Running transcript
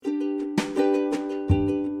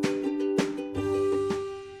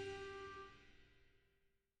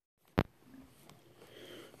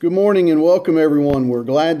Good morning and welcome, everyone. We're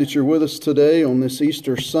glad that you're with us today on this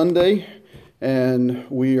Easter Sunday, and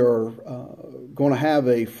we are going to have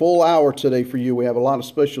a full hour today for you. We have a lot of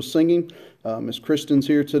special singing. Miss Kristen's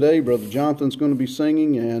here today. Brother Jonathan's going to be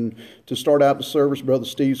singing, and to start out the service, Brother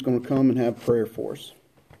Steve's going to come and have prayer for us.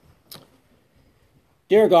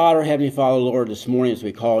 Dear God, our Heavenly Father, Lord, this morning as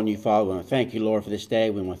we call on you, Father, we want to thank you, Lord, for this day.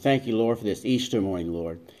 We want to thank you, Lord, for this Easter morning,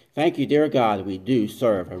 Lord. Thank you, dear God, that we do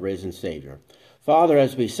serve a risen Savior. Father,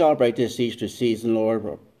 as we celebrate this Easter season, Lord,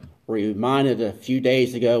 we're reminded a few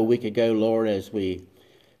days ago, a week ago, Lord, as we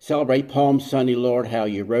celebrate Palm Sunday, Lord, how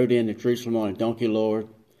you rode into Jerusalem on a donkey, Lord.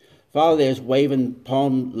 Father, there's waving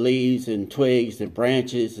palm leaves and twigs and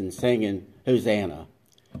branches and singing Hosanna.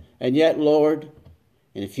 And yet, Lord,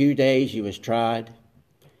 in a few days you was tried,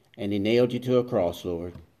 and they nailed you to a cross,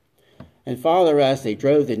 Lord. And Father, as they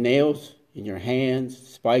drove the nails in your hands,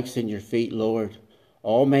 spikes in your feet, Lord,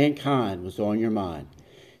 all mankind was on your mind.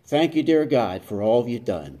 Thank you, dear God, for all you've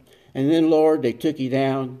done. And then, Lord, they took you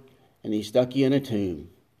down and they stuck you in a tomb.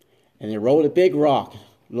 And they rolled a big rock,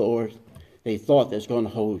 Lord, they thought that was going to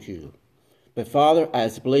hold you. But Father,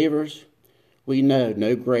 as believers, we know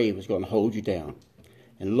no grave is going to hold you down.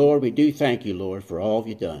 And Lord, we do thank you, Lord, for all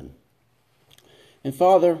you've done. And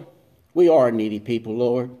Father, we are a needy people,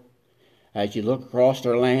 Lord. As you look across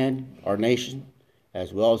our land, our nation,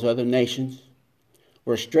 as well as other nations,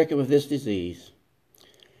 we're stricken with this disease.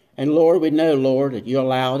 And Lord, we know, Lord, that you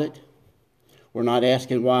allowed it. We're not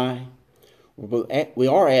asking why. We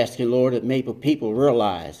are asking, Lord, that maybe people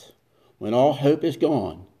realize when all hope is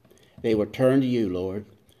gone, they will turn to you, Lord.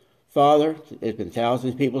 Father, there's been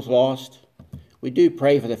thousands of people lost. We do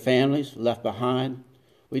pray for the families left behind.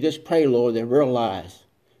 We just pray, Lord, they realize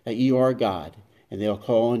that you are God and they'll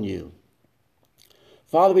call on you.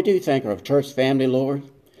 Father, we do thank our church family, Lord.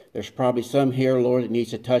 There's probably some here, Lord, that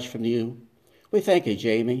needs a touch from you. We thank you,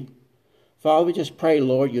 Jamie. Father, we just pray,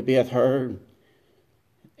 Lord, you be with her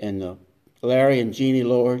and Larry and Jeannie,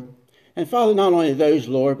 Lord. And Father, not only those,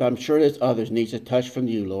 Lord, but I'm sure there's others needs a touch from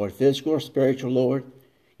you, Lord. Physical or spiritual, Lord.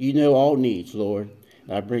 You know all needs, Lord.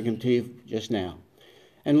 And I bring them to you just now.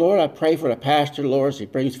 And Lord, I pray for the pastor, Lord, as he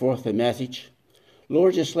brings forth the message.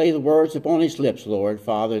 Lord, just lay the words upon his lips, Lord,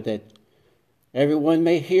 Father, that everyone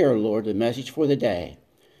may hear, Lord, the message for the day.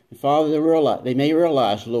 And Father, they may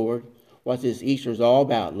realize, Lord, what this Easter is all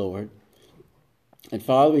about, Lord. And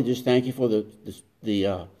Father, we just thank you for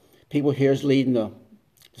the people here is leading the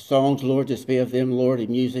songs, Lord, just be of them, Lord, and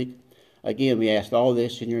music. Again, we ask all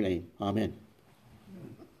this in your name. Amen.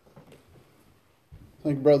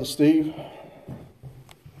 Thank you, Brother Steve.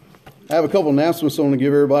 I have a couple announcements I want to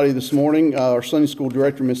give everybody this morning. Our Sunday school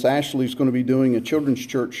director, Miss Ashley, is going to be doing a children's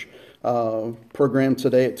church program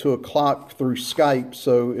today at 2 o'clock through Skype.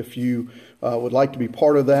 So if you would like to be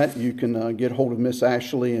part of that, you can get hold of Miss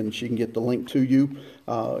Ashley and she can get the link to you.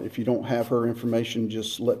 If you don't have her information,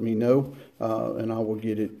 just let me know and I will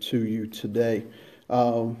get it to you today.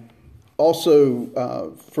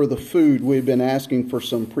 Also, for the food, we've been asking for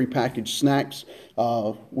some prepackaged snacks.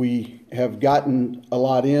 We have gotten a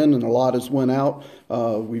lot in and a lot has went out.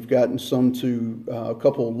 We've gotten some to a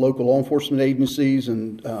couple of local law enforcement agencies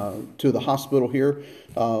and to the hospital here.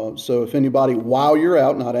 So if anybody, while you're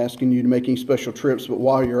out, not asking you to make any special trips, but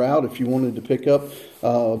while you're out, if you wanted to pick up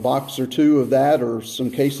a box or two of that or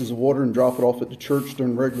some cases of water and drop it off at the church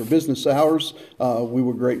during regular business hours, we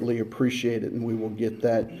would greatly appreciate it and we will get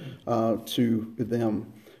that to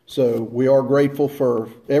them. So we are grateful for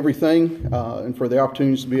everything and for the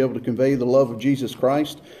opportunities to be able to convey the love of Jesus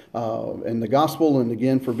Christ and the gospel. And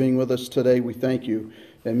again, for being with us today, we thank you.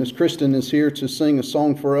 And Miss Kristen is here to sing a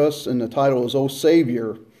song for us, and the title is, O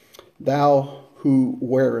Savior, Thou Who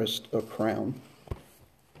Wearest a Crown.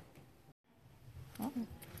 Oh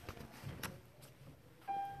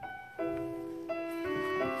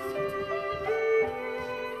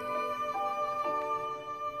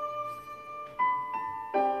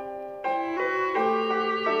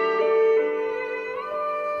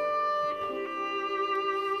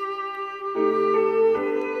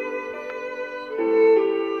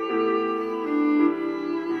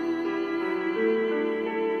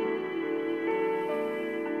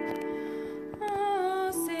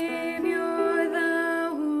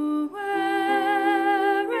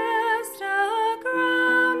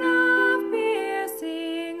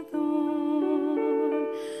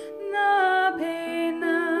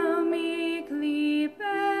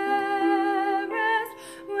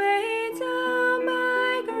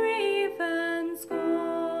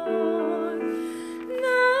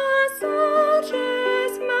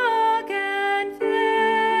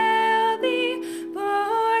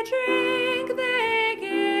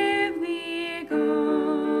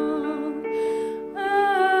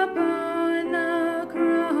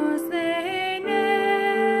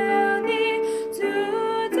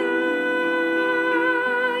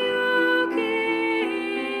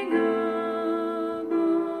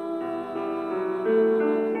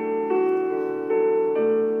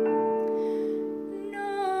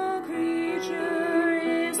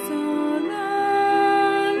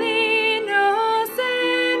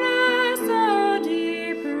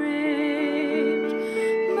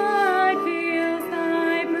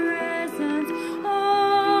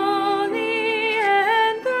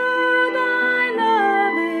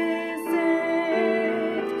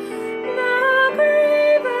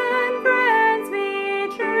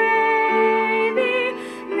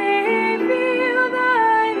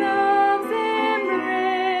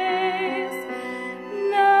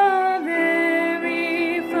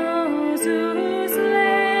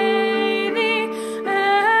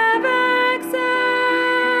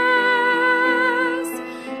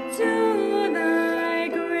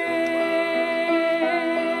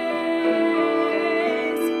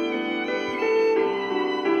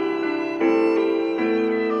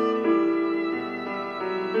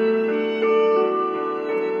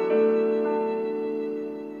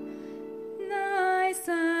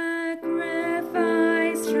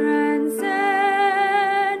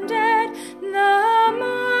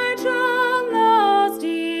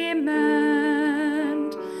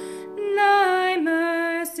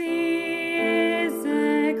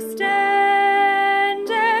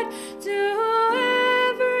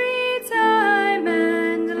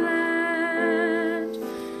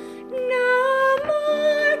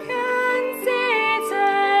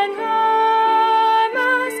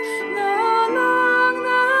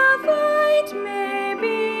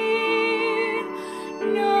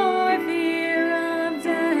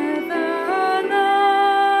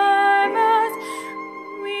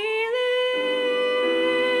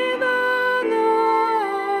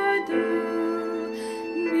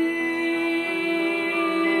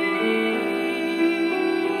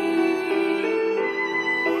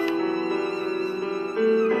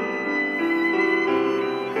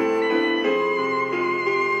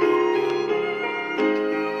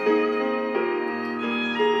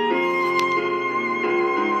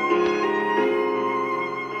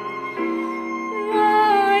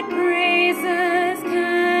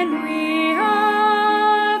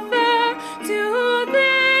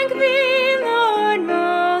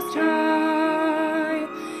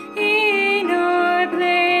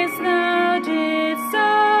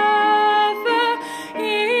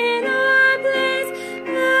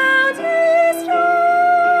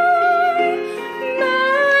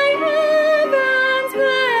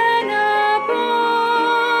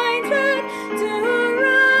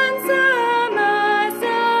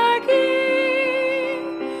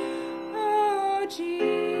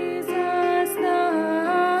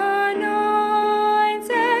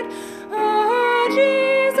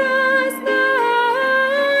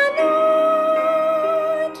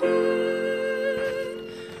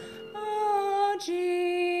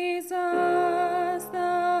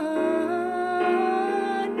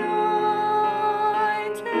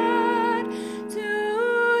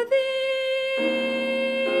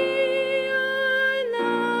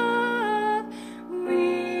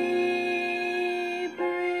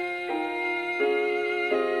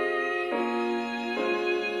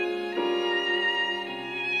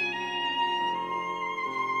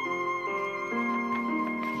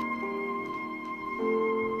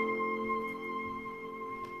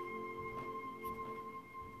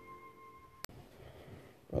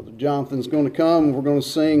Jonathan's going to come. We're going to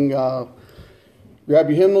sing, grab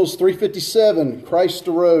your hymnals, 357, Christ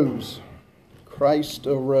Arose. Christ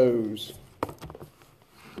Arose.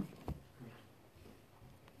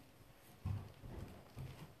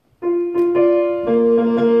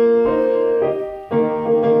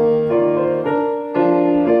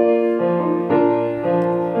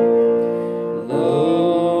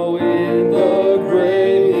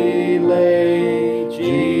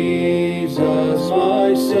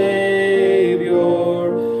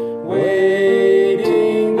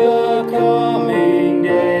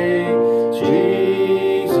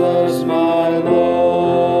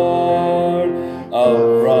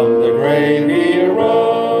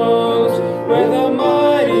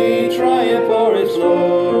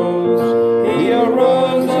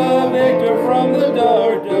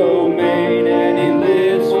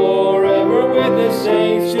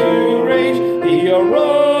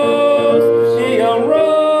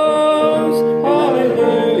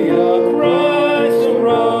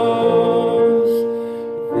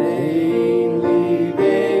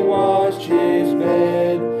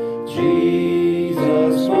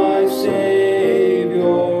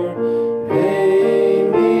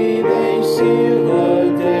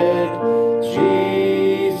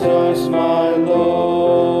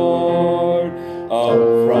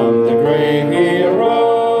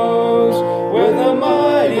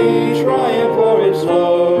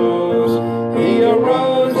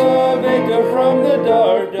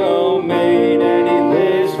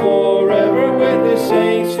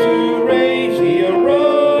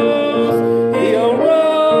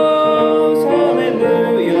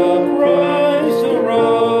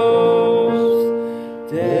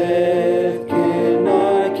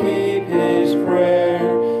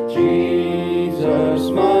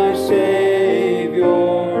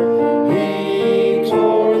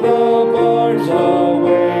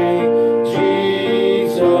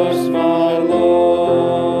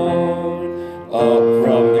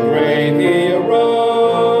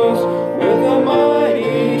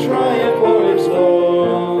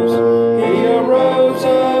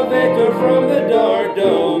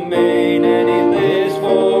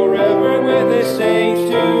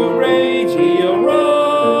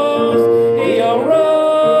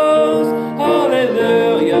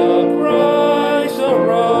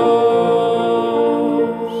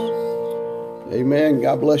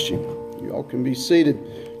 Bless you. You all can be seated.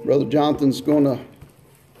 Brother Jonathan's going to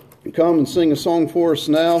come and sing a song for us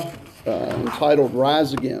now entitled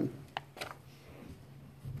Rise Again.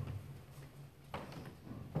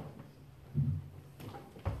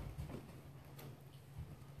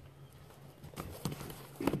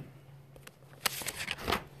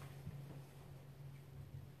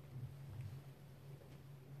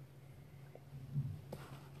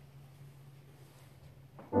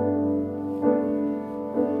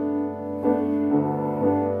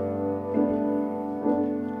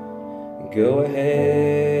 Go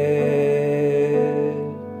ahead,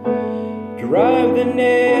 drive the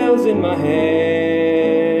nails in my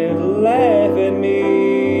hand, laugh at me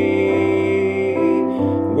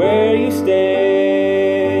where you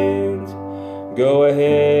stand. Go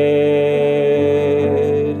ahead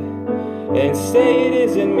and say it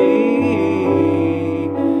isn't me.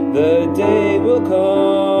 The day will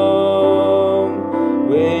come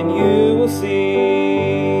when you will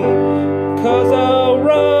see, 'cause I'll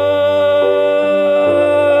run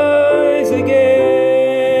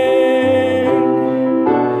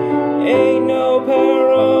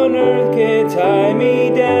tie me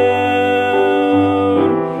down.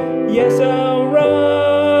 Yes, I'll rise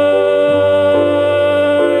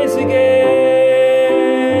again.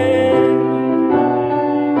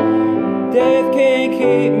 Death can't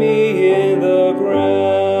keep me in the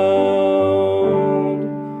ground.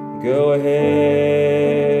 Go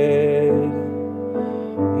ahead,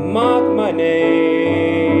 mock my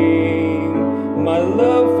name. My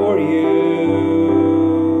love for you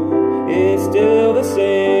is still the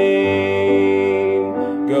same.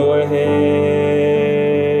 Go ahead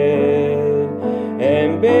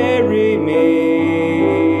and bury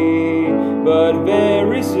me, but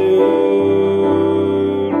very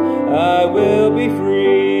soon I will be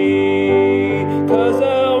free, 'cause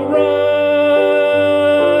I'll rise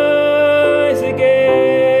again.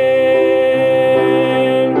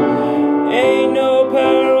 Ain't no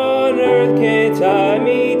power on earth can tie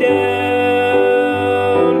me down.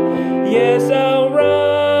 Yes, I'll rise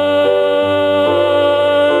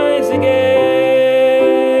again.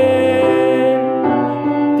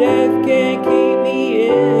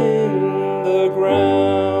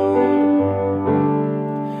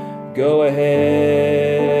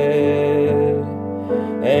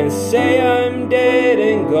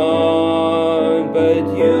 gone,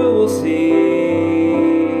 but you will see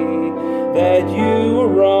that you were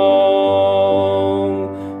wrong.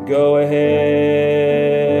 Go ahead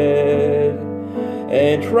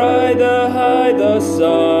and try to hide the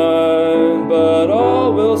sun, but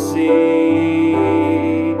all will see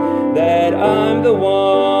that I'm the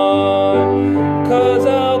one, 'cause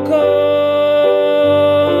I'll come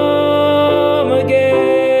again.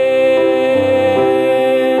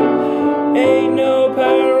 Ain't no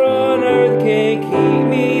power on earth can keep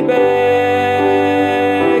me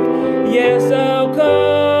back. Yes, I'll come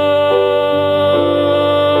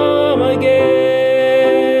again.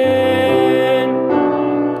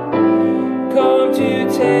 Come to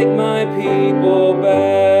take my people back.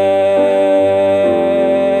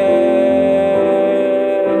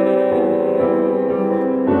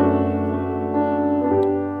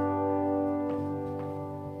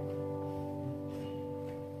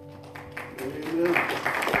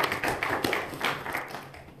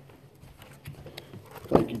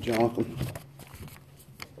 Thank you, Jonathan.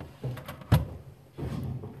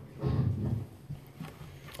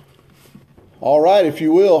 All right, if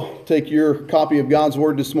you will, take your copy of God's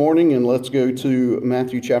Word this morning and let's go to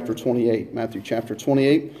Matthew chapter 28. Matthew chapter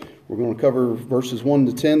 28. We're going to cover verses 1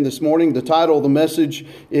 to 10 this morning. The title of the message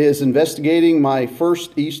is Investigating My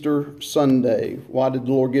First Easter Sunday. Why did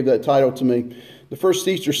the Lord give that title to me? The first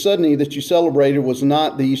Easter Sunday that you celebrated was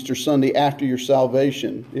not the Easter Sunday after your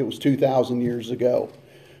salvation. It was 2,000 years ago.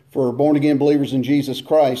 For born-again believers in Jesus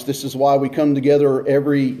Christ, this is why we come together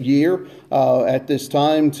every year at this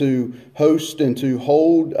time to host and to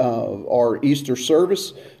hold our Easter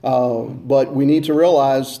service. But we need to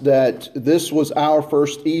realize that this was our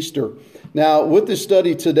first Easter. Now, with this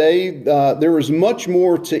study today, there is much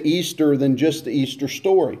more to Easter than just the Easter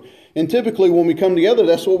story. And typically when we come together,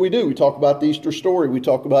 that's what we do. We talk about the Easter story. We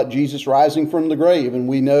talk about Jesus rising from the grave. And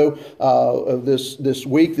we know of this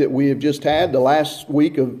week that we have just had, the last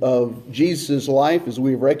week of Jesus' life, as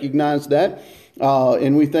we have recognized that.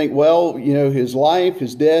 And we think, well, you know, his life,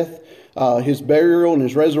 his death, his burial and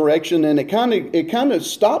his resurrection, and it kind of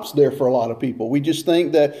stops there for a lot of people. We just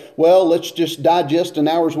think that, well, let's just digest an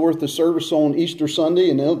hour's worth of service on Easter Sunday,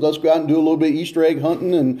 and let's go out and do a little bit of Easter egg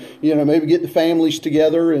hunting, and maybe get the families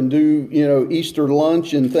together and do Easter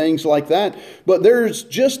lunch and things like that. But there's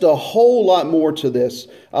just a whole lot more to this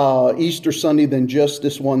Easter Sunday than just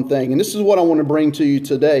this one thing. And this is what I want to bring to you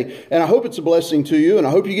today. And I hope it's a blessing to you, and I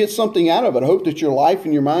hope you get something out of it. I hope that your life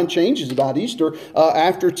and your mind changes about Easter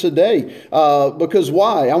after today. Because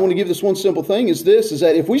why? I want to give this one simple thing is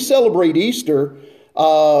that if we celebrate Easter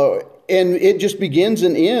and it just begins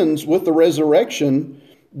and ends with the resurrection,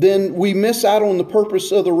 then we miss out on the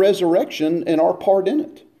purpose of the resurrection and our part in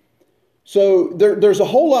it. So there's a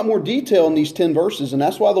whole lot more detail in these 10 verses, and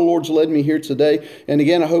that's why the Lord's led me here today. And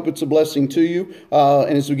again, I hope it's a blessing to you.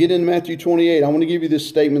 And as we get into Matthew 28, I want to give you this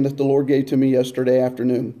statement that the Lord gave to me yesterday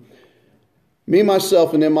afternoon. Me,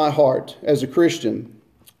 myself, and in my heart, as a Christian,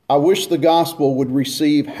 I wish the gospel would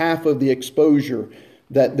receive half of the exposure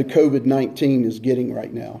that the COVID-19 is getting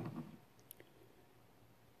right now.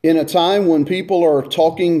 In a time when people are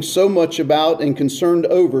talking so much about and concerned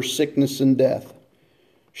over sickness and death,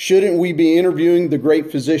 shouldn't we be interviewing the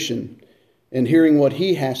great physician and hearing what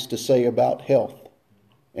he has to say about health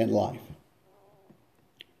and life?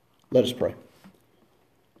 Let us pray.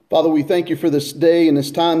 Father, we thank you for this day and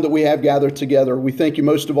this time that we have gathered together. We thank you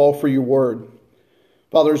most of all for your word.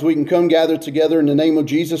 Father, as we can come gather together in the name of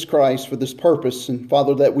Jesus Christ for this purpose, and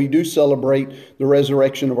Father, that we do celebrate the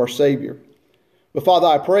resurrection of our Savior. But Father,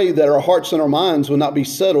 I pray that our hearts and our minds will not be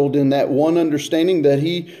settled in that one understanding that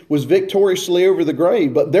he was victoriously over the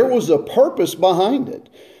grave, but there was a purpose behind it.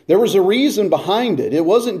 There was a reason behind it. It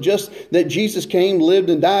wasn't just that Jesus came, lived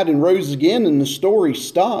and died and rose again and the story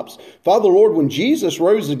stops. Father, Lord, when Jesus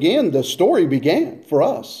rose again, the story began for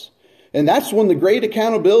us. And that's when the great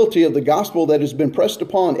accountability of the gospel that has been pressed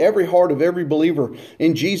upon every heart of every believer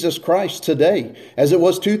in Jesus Christ today, as it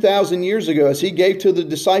was 2,000 years ago, as he gave to the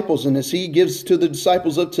disciples and as he gives to the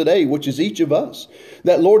disciples of today, which is each of us,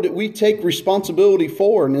 that, Lord, that we take responsibility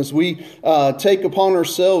for, and as we take upon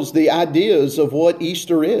ourselves the ideas of what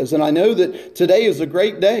Easter is. And I know that today is a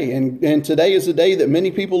great day, and today is a day that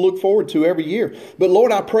many people look forward to every year. But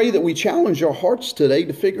Lord, I pray that we challenge our hearts today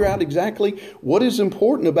to figure out exactly what is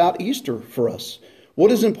important about Easter for us.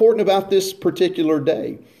 What is important about this particular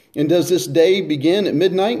day? And does this day begin at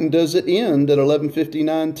midnight, and does it end at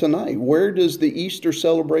 11:59 tonight? Where does the Easter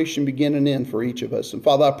celebration begin and end for each of us? And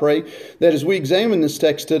Father, I pray that as we examine this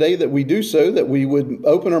text today, that we do so, that we would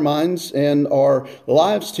open our minds and our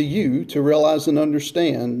lives to you to realize and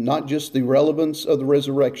understand not just the relevance of the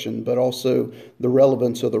resurrection, but also the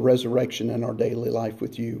relevance of the resurrection in our daily life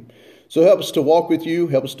with you. So help us to walk with you,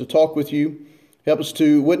 help us to talk with you, help us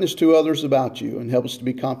to witness to others about you, and help us to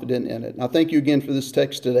be confident in it. And I thank you again for this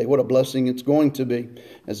text today. What a blessing it's going to be,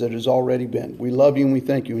 as it has already been. We love you and we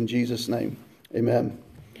thank you in Jesus' name. Amen.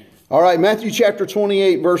 All right, Matthew chapter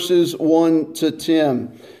 28, verses 1 to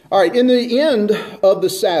 10. All right, in the end of the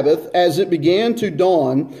Sabbath, as it began to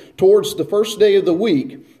dawn towards the first day of the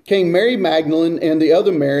week, came Mary Magdalene and the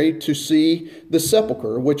other Mary to see the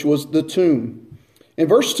sepulchre, which was the tomb. In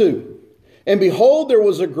verse 2, and behold, there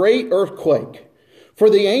was a great earthquake. For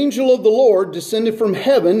the angel of the Lord descended from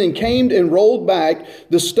heaven and came and rolled back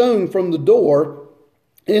the stone from the door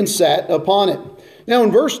and sat upon it. Now in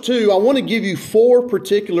verse 2, I want to give you 4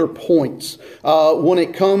 particular points when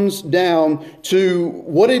it comes down to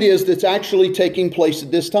what it is that's actually taking place at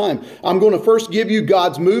this time. I'm going to first give you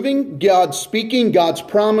God's moving, God's speaking, God's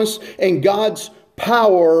promise, and God's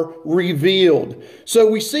power revealed. So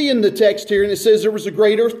we see in the text here, and it says there was a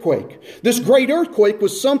great earthquake. This great earthquake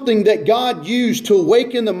was something that God used to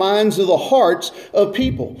awaken the minds of the hearts of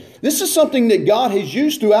people. This is something that God has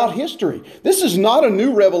used throughout history. This is not a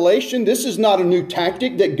new revelation. This is not a new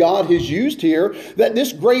tactic that God has used here. That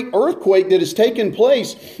this great earthquake that has taken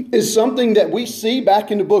place is something that we see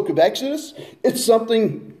back in the book of Exodus. It's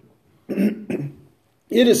something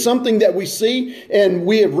It is something that we see and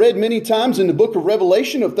we have read many times in the book of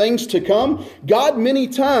Revelation of things to come. God many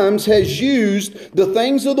times has used the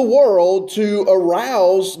things of the world to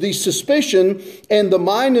arouse the suspicion and the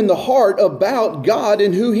mind and the heart about God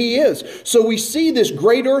and who He is. So we see this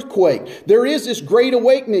great earthquake. There is this great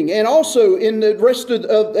awakening. And also in the rest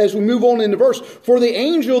of as we move on in the verse, for the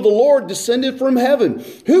angel of the Lord descended from heaven.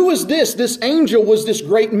 Who was this? This angel was this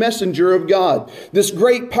great messenger of God. This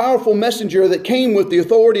great powerful messenger that came with the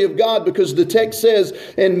authority of God, because the text says,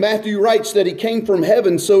 and Matthew writes that he came from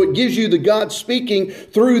heaven, so it gives you the God speaking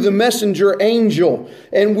through the messenger angel.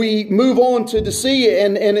 And we move on to see,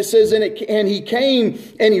 and it says, and he came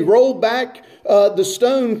and he rolled back the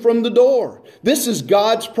stone from the door. This is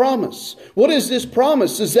God's promise. What is this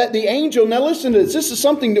promise? Is that the angel, now listen to this, this is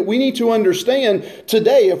something that we need to understand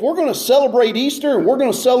today. If we're going to celebrate Easter and we're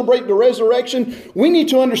going to celebrate the resurrection, we need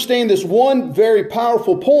to understand this one very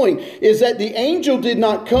powerful point, is that the angel did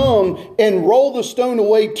not come and roll the stone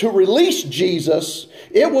away to release Jesus.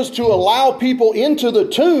 It was to allow people into the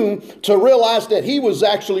tomb to realize that He was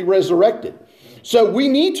actually resurrected. So we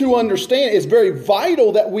need to understand, it's very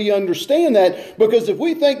vital that we understand that, because if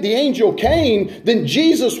we think the angel came, then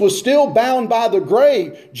Jesus was still bound by the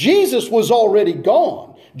grave. Jesus was already gone.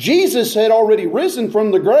 Jesus had already risen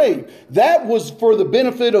from the grave. That was for the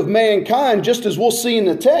benefit of mankind, just as we'll see in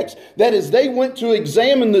the text. That as they went to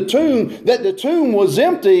examine the tomb, that the tomb was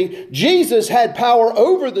empty. Jesus had power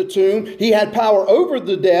over the tomb. He had power over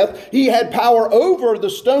the death. He had power over the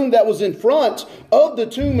stone that was in front of the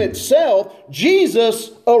tomb itself.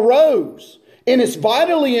 Jesus arose. And it's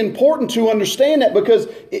vitally important to understand that, because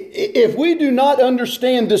if we do not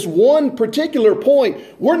understand this one particular point,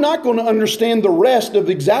 we're not going to understand the rest of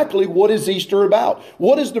exactly what is Easter about.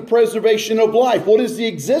 What is the preservation of life? What is the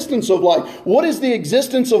existence of life? What is the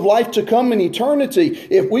existence of life to come in eternity?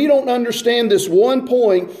 If we don't understand this one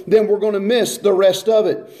point, then we're going to miss the rest of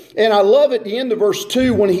it. And I love at the end of verse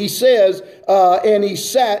 2 when he says, and he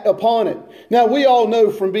sat upon it. Now, we all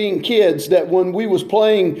know from being kids that when we was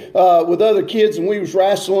playing with other kids and we was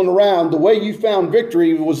wrestling around, the way you found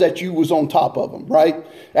victory was that you was on top of them, right?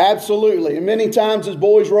 Absolutely. And many times as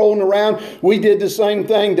boys rolling around, we did the same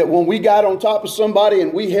thing, that when we got on top of somebody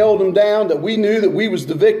and we held them down, that we knew that we was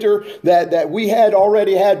the victor, that we had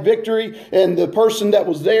already had victory, and the person that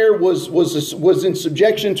was there was in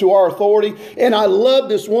subjection to our authority. And I love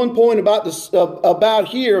this one point about this about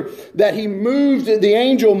here, that the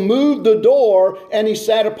angel moved the door and he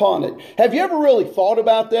sat upon it. Have you ever really thought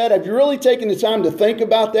about that? Have you really taken the time to think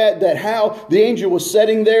about that how the angel was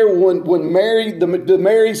sitting there when the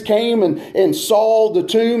Marys came and saw the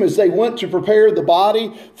tomb as they went to prepare the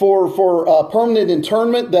body for permanent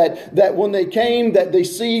internment, that when they came, that they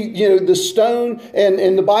see, the stone,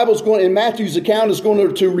 and the Bible's going, and Matthew's account is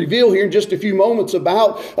going to reveal here in just a few moments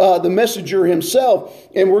about the messenger himself.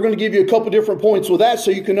 And we're going to give you a couple different points with that so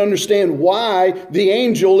you can understand why the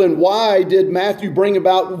angel and why did Matthew bring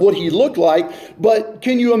about what he looked like. But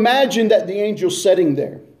can you imagine that the angel sitting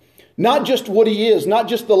there? Not just what he is, not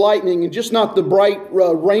just the lightning, and just not the bright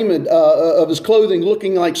raiment of his clothing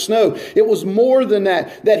looking like snow. It was more than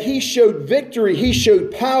that, that he showed victory, he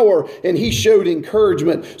showed power, and he showed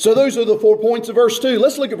encouragement. So those are the 4 points of verse 2.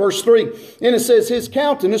 Let's look at verse 3. And it says, his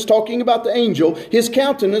countenance, talking about the angel, his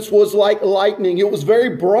countenance was like lightning. It was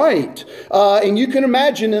very bright. And you can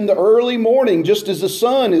imagine in the early morning, just as the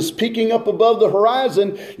sun is peeking up above the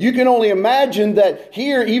horizon, you can only imagine that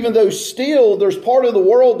here, even though still there's part of the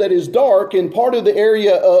world that is dark and part of the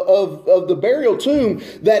area of the burial tomb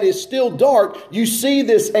that is still dark, you see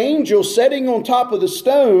this angel sitting on top of the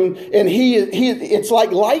stone, and it's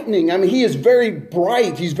like lightning. I mean, he is very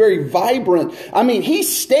bright. He's very vibrant. I mean,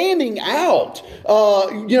 he's standing out.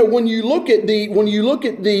 When you look at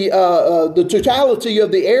the totality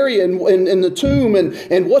of the area and the tomb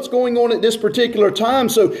and what's going on at this particular time.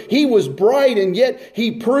 So he was bright, and yet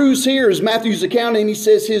he proves here, as Matthew's account, and he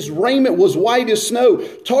says his raiment was white as snow,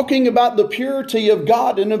 talking about the purity of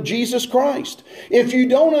God and of Jesus Christ. If you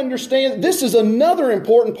don't understand, this is another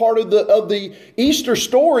important part of the Easter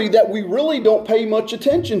story that we really don't pay much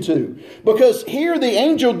attention to. Because here the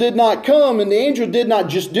angel did not come, and the angel did not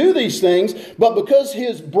just do these things, but because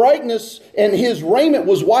his brightness and his raiment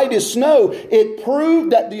was white as snow, it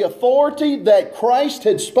proved that the authority that Christ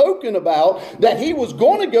had spoken about, that he was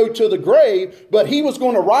going to go to the grave, but he was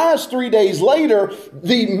going to rise 3 days later,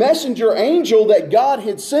 the messenger angel that God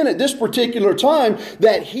had sent at this particular time,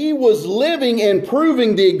 that he was living and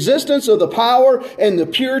proving the existence of the power and the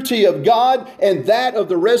purity of God and that of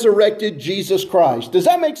the resurrected Jesus Christ. Does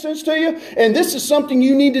that make sense to you? And this is something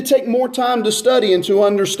you need to take more time to study and to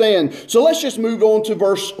understand. So let's just move on to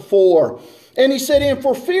verse 4. And he said, and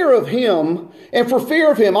for fear of him,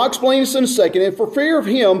 I'll explain this in a second, and for fear of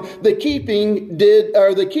him,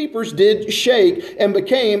 the keepers did shake and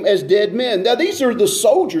became as dead men. Now these are the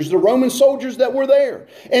soldiers, the Roman soldiers that were there.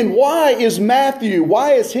 And why is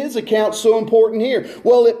his account so important here?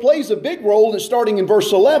 Well, it plays a big role starting in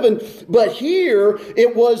verse 11, but here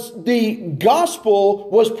it was the gospel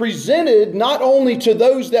was presented not only to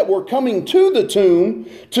those that were coming to the tomb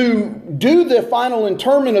to do the final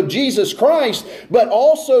interment of Jesus Christ, but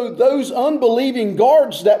also those unbelieving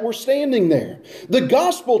guards that were standing there. The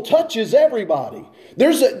gospel touches everybody.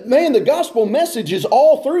 The gospel message is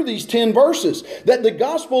all through these 10 verses. That the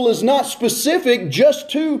gospel is not specific just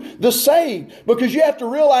to the saved. Because you have to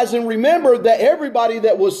realize and remember that everybody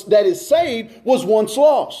that is saved was once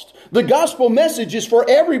lost. The gospel message is for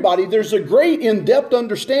everybody. There's a great in-depth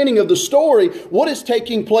understanding of the story, what is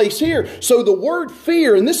taking place here. So the word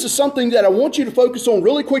fear, and this is something that I want you to focus on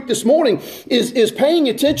really quick this morning, is paying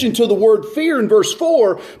attention to the word fear in verse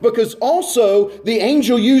 4, because also the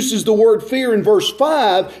angel uses the word fear in verse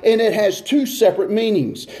 5, and it has two separate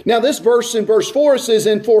meanings. Now this verse in verse 4 says,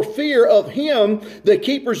 and for fear of him, the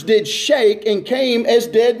keepers did shake and came as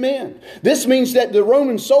dead men. This means that the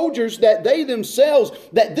Roman soldiers, that they themselves,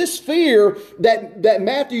 that this fear that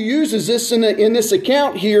Matthew uses this in this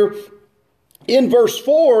account here in verse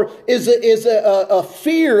 4 is a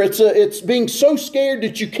fear. It's being so scared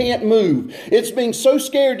that you can't move. It's being so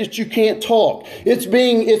scared that you can't talk. It's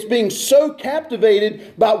being so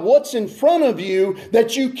captivated by what's in front of you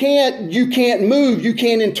that you can't move. You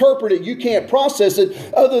can't interpret it. You can't process it,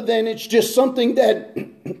 other than it is something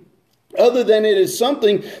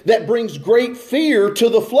that brings great fear to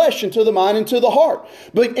the flesh and to the mind and to the heart.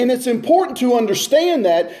 And it's important to understand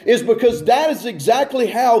that is because that is exactly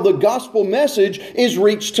how the gospel message is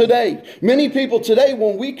reached today. Many people today,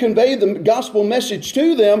 when we convey the gospel message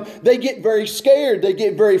to them, they get very scared. They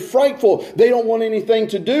get very frightful. They don't want anything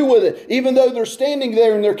to do with it. Even though they're standing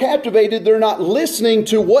there and they're captivated, they're not listening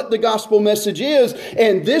to what the gospel message is.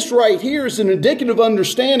 And this right here is an indicative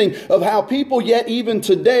understanding of how people yet even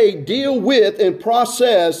today deal with and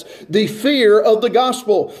process the fear of the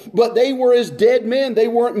gospel. But they were as dead men. They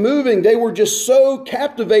weren't moving. They were just so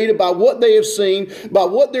captivated by what they have seen, by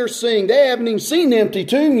what they're seeing. They haven't even seen the empty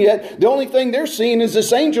tomb yet. The only thing they're seeing is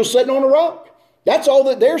this angel sitting on a rock. That's all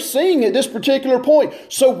that they're seeing at this particular point.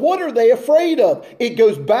 So what are they afraid of? It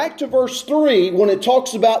goes back to verse 3 when it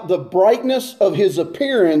talks about the brightness of his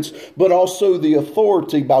appearance, but also the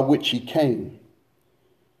authority by which he came.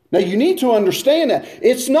 Now you need to understand that.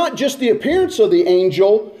 It's not just the appearance of the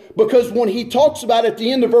angel, because when he talks about at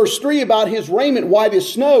the end of verse 3 about his raiment white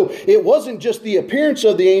as snow, it wasn't just the appearance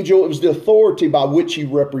of the angel, it was the authority by which he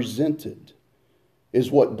represented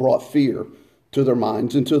is what brought fear to their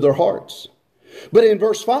minds and to their hearts. But in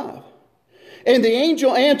verse 5, and the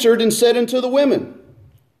angel answered and said unto the women.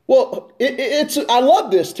 Well, I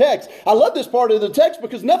love this text. I love this part of the text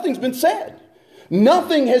because nothing's been said.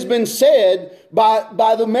 Nothing has been said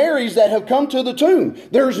by the Marys that have come to the tomb.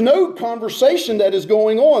 There's no conversation that is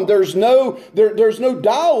going on. There's no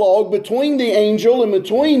dialogue between the angel and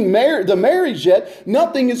between the Marys yet.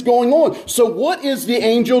 Nothing is going on. So what is the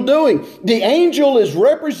angel doing? The angel is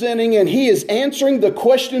representing and he is answering the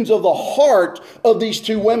questions of the heart of these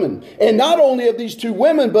two women. And not only of these two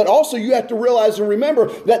women, but also you have to realize and remember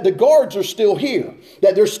that the guards are still here.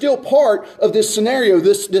 That they're still part of this scenario,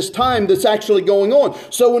 this time that's actually going on.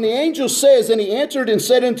 So when the angel says, and he answered and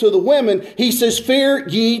said unto the women, he says, fear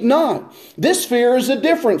ye not. This fear is a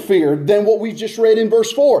different fear than what we just read in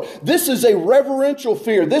verse 4. This is a reverential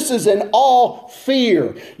fear. This is an awe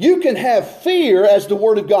fear. You can have fear, as the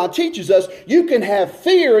Word of God teaches us. You can have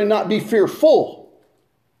fear and not be fearful.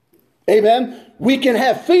 Amen. We can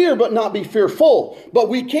have fear but not be fearful. But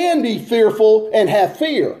we can be fearful and have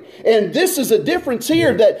fear. And this is a difference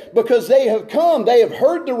here, that because they have come, they have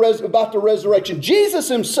heard about the resurrection. Jesus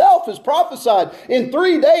himself has prophesied, in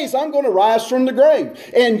 3 days I'm going to rise from the grave.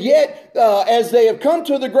 And yet, as they have come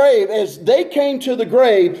to the grave, as they came to the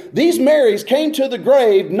grave, these Marys came to the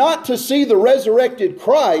grave not to see the resurrected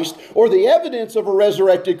Christ or the evidence of a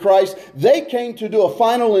resurrected Christ. They came to do a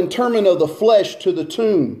final interment of the flesh to the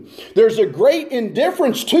tomb. There's a great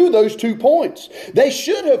indifference to those 2 points. They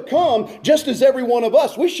should have come just as every one of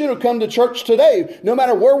us. We should have come to church today. No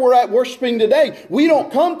matter where we're at worshiping today, we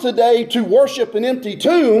don't come today to worship an empty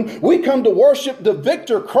tomb. We come to worship the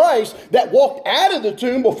victor Christ that walked out of the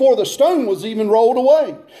tomb before the stone was even rolled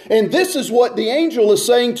away. And this is what the angel is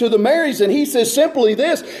saying to the Marys. And he says simply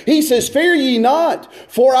this. He says, fear ye not,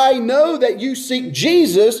 for I know that you seek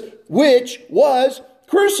Jesus, which was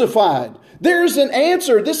crucified. There's an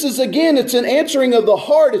answer. This is, again, it's an answering of the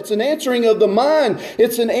heart. It's an answering of the mind.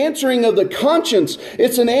 It's an answering of the conscience.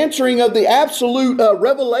 It's an answering of the absolute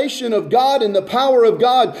revelation of God and the power of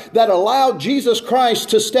God that allowed Jesus Christ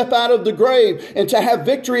to step out of the grave and to have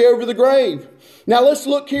victory over the grave. Now let's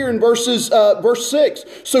look here in verse 6.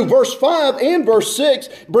 So verse 5 and verse 6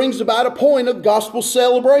 brings about a point of gospel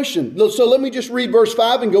celebration. So let me just read verse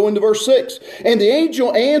 5 and go into verse 6. And the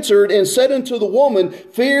angel answered and said unto the woman,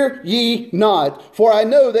 fear ye not, for I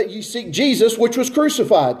know that ye seek Jesus, which was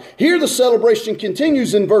crucified. Here the celebration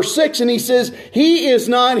continues in verse 6, and he says, he is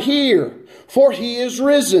not here, for he is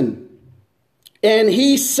risen. And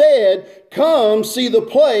he said, come see the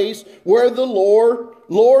place where the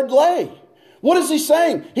Lord lay. What is he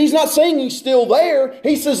saying? He's not saying he's still there.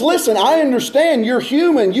 He says, listen, I understand you're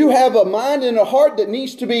human. You have a mind and a heart that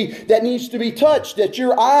needs to be touched, that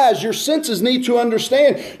your eyes, your senses need to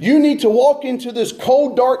understand. You need to walk into this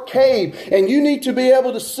cold, dark cave, and you need to be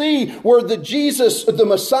able to see where the Jesus, the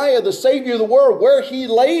Messiah, the Savior of the world, where he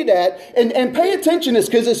laid at. And pay attention to this,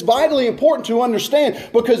 because it's vitally important to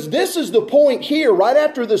understand, because this is the point here, right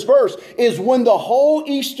after this verse, is when the whole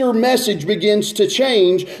Easter message begins to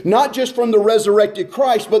change, not just from the resurrected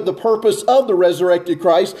Christ, but the purpose of the resurrected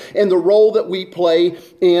Christ and the role that we play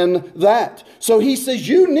in that. So he says,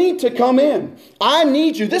 you need to come in. I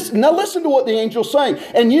need you. Now listen to what the angel's saying.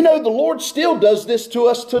 And you know, the Lord still does this to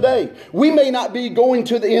us today. We may not be going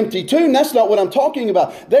to the empty tomb. That's not what I'm talking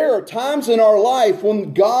about. There are times in our life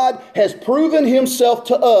when God has proven himself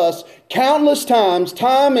to us countless times,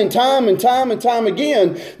 time and time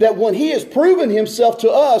again, that when he has proven himself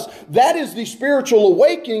to us, that is the spiritual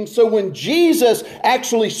awakening. So when Jesus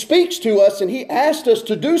actually speaks to us and he asked us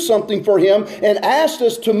to do something for him and asked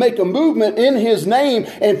us to make a movement in his name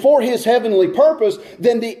and for his heavenly purpose,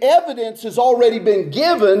 then the evidence has already been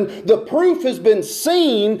given. The proof has been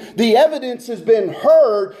seen. The evidence has been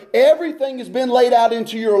heard. Everything has been laid out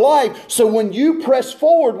into your life. So when you press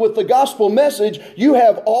forward with the gospel message, you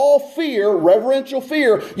have all fear, reverential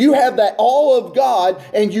fear. You have that awe of God,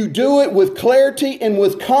 and you do it with clarity and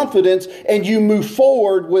with confidence, and you move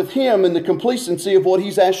forward with him in the completency of what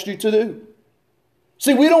he's asked you to do.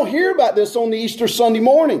 See, we don't hear about this on the Easter Sunday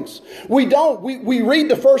mornings. We don't. We read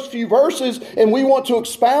the first few verses and we want to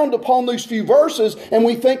expound upon those few verses, and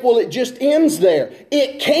we think, well, it just ends there.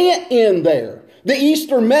 It can't end there. The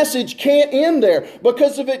Easter message can't end there,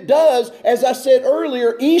 because if it does, as I said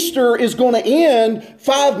earlier, Easter is going to end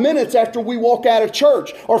 5 minutes after we walk out of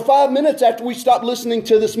church, or 5 minutes after we stop listening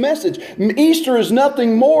to this message. Easter is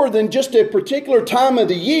nothing more than just a particular time of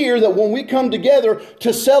the year that when we come together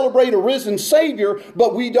to celebrate a risen Savior,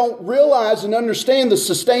 but we don't realize and understand the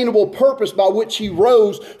sustainable purpose by which he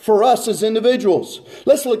rose for us as individuals.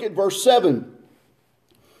 Let's look at verse 7.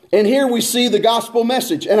 And here we see the gospel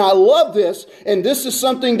message. And I love this. And this is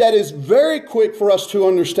something that is very quick for us to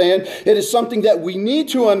understand. It is something that we need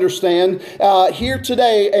to understand here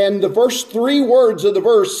today. And the first 3 words of the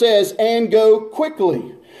verse says, and go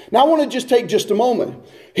quickly. Now I want to just take just a moment.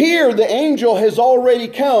 Here, the angel has already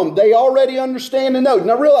come. They already understand and know.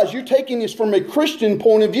 Now realize you're taking this from a Christian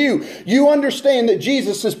point of view. You understand that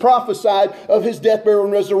Jesus has prophesied of his death, burial,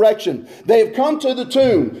 and resurrection. They have come to the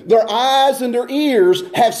tomb. Their eyes and their ears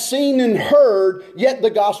have seen and heard yet the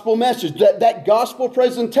gospel message. That gospel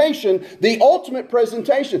presentation, the ultimate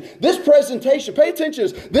presentation. This presentation, pay attention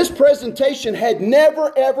to this. This presentation had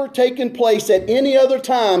never ever taken place at any other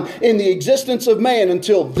time in the existence of man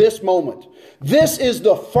until this moment. This is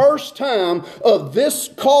the first time of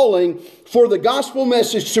this calling for the gospel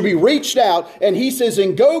message to be reached out. And he says,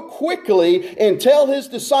 and go quickly and tell his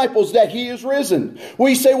disciples that he is risen.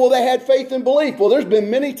 We say, well, they had faith and belief. Well, there's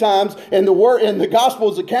been many times in the word and the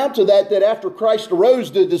gospels account to that after Christ arose,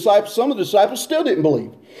 some of the disciples still didn't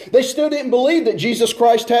believe. They still didn't believe that Jesus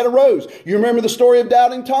Christ had arose. You remember the story of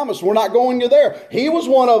doubting Thomas. We're not going to there. He was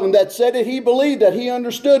one of them that said that he believed, that he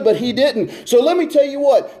understood, but he didn't. So let me tell you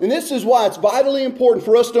what, and this is why it's vitally important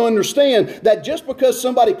for us to understand that just because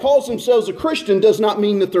somebody calls themselves a Christian does not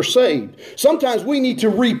mean that they're saved. Sometimes we need to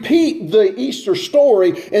repeat the Easter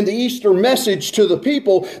story and the Easter message to the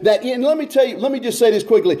people that, and let me just say this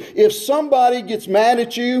quickly. If somebody gets mad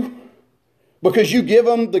at you because you give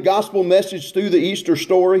them the gospel message through the Easter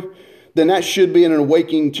story, then that should be an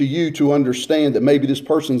awakening to you to understand that maybe this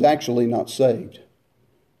person's actually not saved.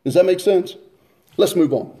 Does that make sense? Let's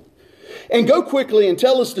move on. And go quickly and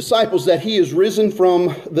tell his disciples that he is risen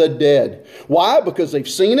from the dead. Why? Because they've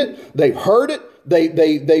seen it, they've heard it,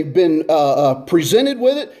 they've been presented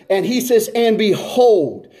with it. And he says, and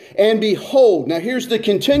behold. And behold. Now here's the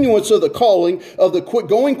continuance of the calling of the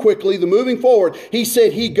going quickly, the moving forward. He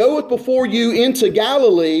said, he goeth before you into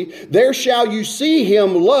Galilee. There shall you see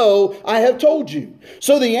him. Lo, I have told you.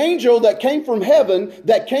 So the angel that came from heaven,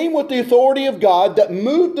 that came with the authority of God, that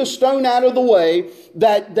moved the stone out of the way,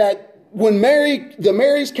 that when the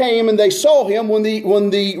Marys came and they saw him, when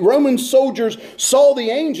the Roman soldiers saw the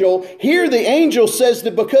angel, here the angel says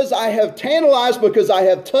that because I have tantalized, because I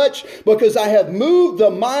have touched, because I have moved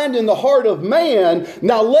the mind and the heart of man,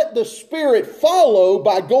 now let the Spirit follow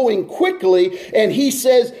by going quickly. And he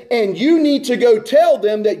says, and you need to go tell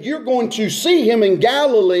them that you're going to see him in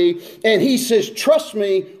Galilee. And he says, trust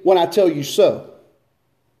me when I tell you so.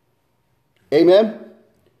 Amen.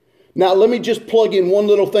 Now, let me just plug in one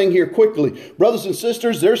little thing here quickly. Brothers and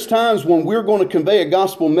sisters, there's times when we're going to convey a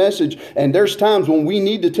gospel message, and there's times when we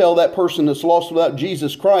need to tell that person that's lost without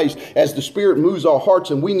Jesus Christ as the Spirit moves our hearts,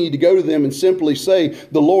 and we need to go to them and simply say,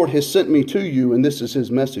 the Lord has sent me to you, and this is his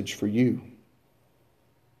message for you.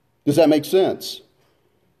 Does that make sense?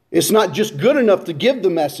 It's not just good enough to give the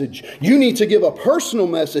message. You need to give a personal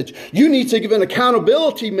message. You need to give an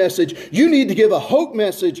accountability message. You need to give a hope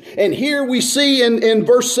message. And here we see in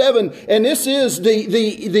verse 7, and this is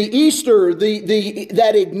the Easter,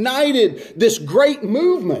 that ignited this great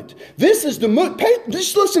movement. This is the movement.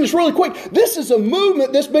 Just listen to this really quick. This is a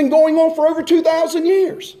movement that's been going on for over 2,000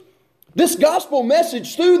 years. This gospel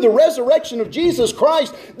message through the resurrection of Jesus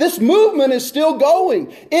Christ, this movement is still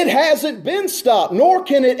going. It hasn't been stopped, nor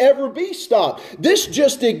can it ever be stopped. This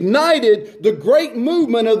just ignited the great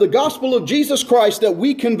movement of the gospel of Jesus Christ that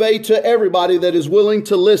we convey to everybody that is willing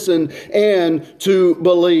to listen and to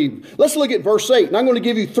believe. Let's look at verse 8. And I'm going to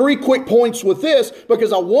give you 3 quick points with this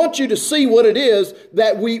because I want you to see what it is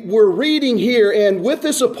that we're reading here. And with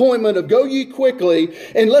this appointment of go ye quickly,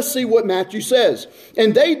 and let's see what Matthew says.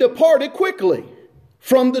 And they departed quickly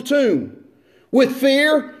from the tomb with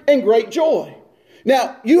fear and great joy.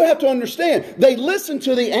 Now, you have to understand, they listened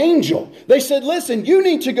to the angel. They said, listen, you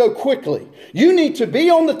need to go quickly. You need to be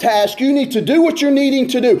on the task. You need to do what you're needing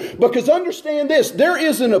to do. Because understand this, there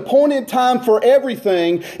is an appointed time for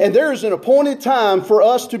everything, and there is an appointed time for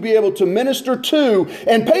us to be able to minister to.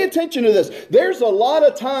 And pay attention to this. There's a lot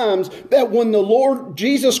of times that when the Lord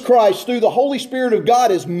Jesus Christ, through the Holy Spirit of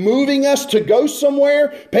God, is moving us to go somewhere,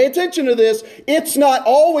 pay attention to this, it's not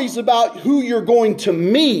always about who you're going to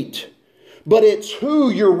meet, but it's who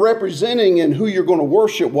you're representing and who you're going to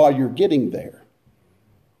worship while you're getting there.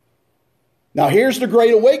 Now here's the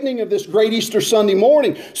great awakening of this great Easter Sunday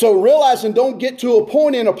morning. So realize and don't get to a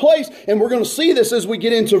point in a place, and we're going to see this as we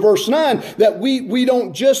get into verse 9, that we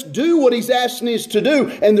don't just do what he's asking us to do,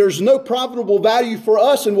 and there's no profitable value for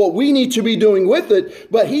us and what we need to be doing with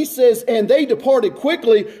it. But he says, and they departed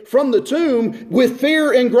quickly from the tomb with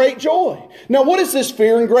fear and great joy. Now what is this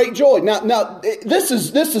fear and great joy? Now this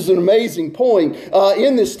is an amazing point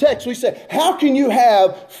in this text. We say, how can you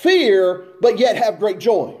have fear but yet have great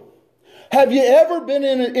joy? Have you ever been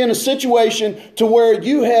in a situation to where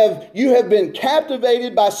you have been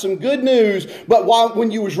captivated by some good news, but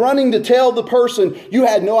when you was running to tell the person, you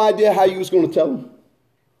had no idea how you was going to tell them?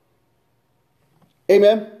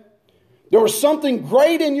 Amen. There was something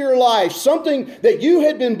great in your life, something that you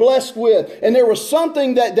had been blessed with, and there was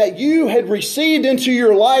something that you had received into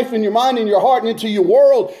your life and your mind and your heart and into your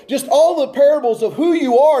world. Just all the parables of who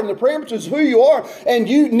you are and the parameters of who you are. And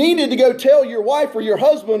you needed to go tell your wife or your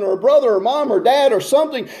husband or a brother or mom or dad or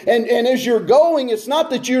something. And as you're going, it's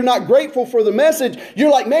not that you're not grateful for the message. You're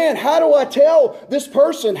like, man, how do I tell this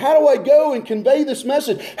person? How do I go and convey this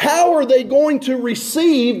message? How are they going to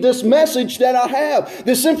receive this message that I have?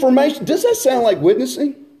 This information. Does that sound like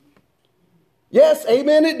witnessing? Yes,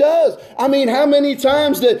 amen, it does. I mean, how many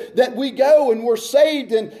times that we go and we're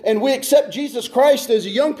saved and we accept Jesus Christ as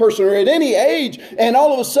a young person or at any age, and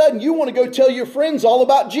all of a sudden you want to go tell your friends all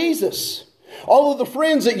about Jesus. All of the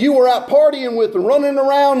friends that you were out partying with and running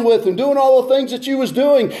around with and doing all the things that you was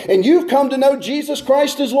doing. And you've come to know Jesus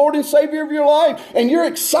Christ as Lord and Savior of your life. And you're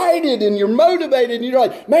excited and you're motivated. And you're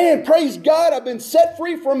like, man, praise God, I've been set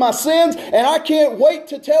free from my sins. And I can't wait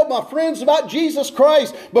to tell my friends about Jesus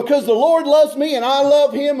Christ because the Lord loves me and I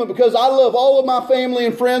love Him. And because I love all of my family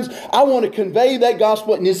and friends, I want to convey that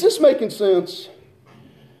gospel. And is this making sense?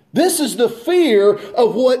 This is the fear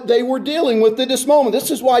of what they were dealing with at this moment.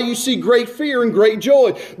 This is why you see great fear and great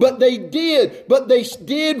joy. But they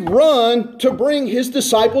did run to bring His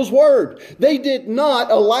disciples word. They did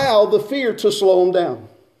not allow the fear to slow them down.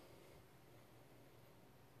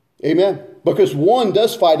 Amen. Because one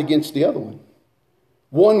does fight against the other one.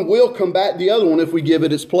 One will combat the other one if we give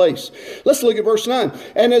it its place. Let's look at verse 9.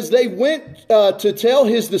 And as they went to tell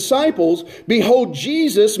His disciples, behold,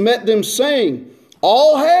 Jesus met them saying,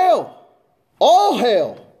 all hail, all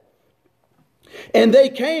hail. And they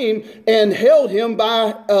came and held Him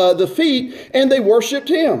by the feet and they worshiped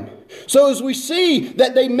Him. So as we see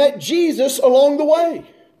that they met Jesus along the way.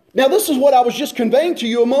 Now this is what I was just conveying to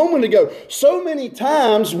you a moment ago. So many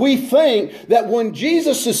times we think that when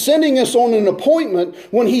Jesus is sending us on an appointment,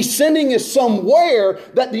 when He's sending us somewhere,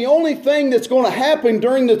 that the only thing that's going to happen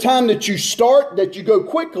during the time that you start, that you go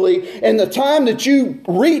quickly, and the time that you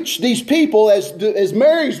reach these people, as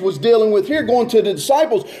Mary's was dealing with here, going to the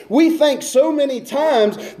disciples, we think so many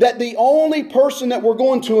times that the only person that we're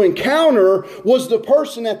going to encounter was the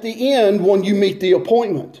person at the end when you meet the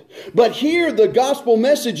appointment. But here the gospel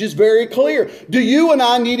message is very clear. Do you and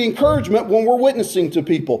I need encouragement when we're witnessing to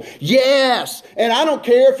people? Yes. And I don't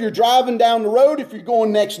care if you're driving down the road, if you're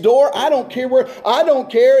going next door. I don't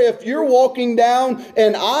care if you're walking down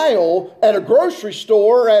an aisle at a grocery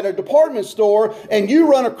store or at a department store and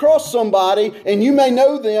you run across somebody and you may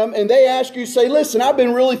know them and they ask you, say, listen, I've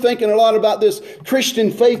been really thinking a lot about this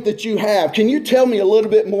Christian faith that you have. Can you tell me a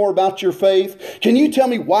little bit more about your faith? Can you tell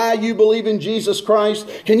me why you believe in Jesus Christ?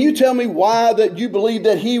 Can you tell me why that you believe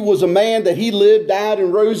that He was a man, that He lived, died,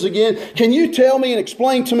 and rose again? Can you tell me and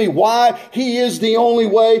explain to me why He is the only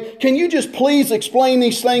way? Can you just please explain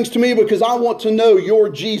these things to me because I want to know your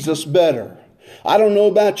Jesus better? I don't know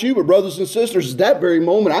about you, but brothers and sisters, at that very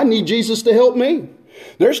moment, I need Jesus to help me.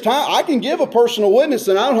 There's time I can give a personal witness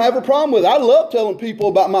and I don't have a problem with it. I love telling people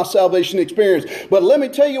about my salvation experience. But let me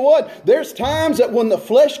tell you what, there's times that when the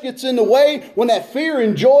flesh gets in the way, when that fear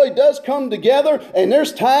and joy does come together, and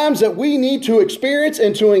there's times that we need to experience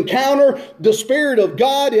and to encounter the Spirit of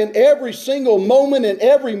God in every single moment and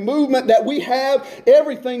every movement that we have,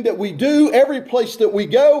 everything that we do, every place that we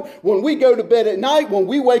go, when we go to bed at night, when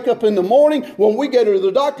we wake up in the morning, when we go to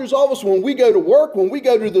the doctor's office, when we go to work, when we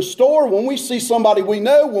go to the store, when we see somebody we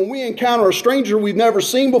know, when we encounter a stranger we've never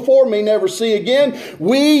seen before, may never see again,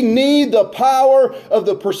 we need the power of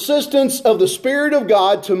the persistence of the Spirit of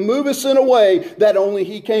God to move us in a way that only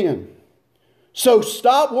He can. So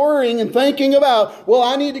stop worrying and thinking about, well,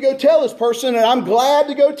 I need to go tell this person and I'm glad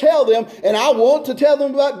to go tell them and I want to tell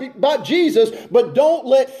them about Jesus, but don't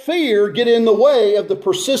let fear get in the way of the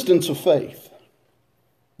persistence of faith.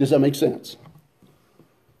 Does that make sense?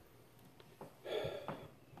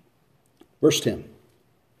 Verse 10.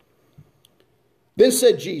 Then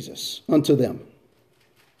said Jesus unto them,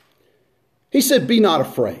 He said, be not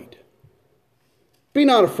afraid. Be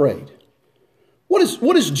not afraid. What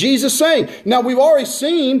is Jesus saying? Now we've already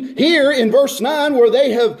seen here in verse 9 where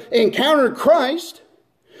they have encountered Christ.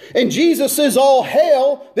 And Jesus says, all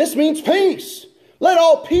hail. This means peace. Let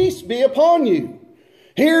all peace be upon you.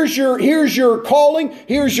 Here's your calling.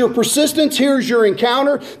 Here's your persistence. Here's your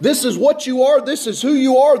encounter. This is what you are. This is who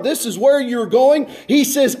you are. This is where you're going. He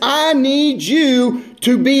says, I need you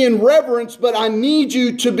to be in reverence, but I need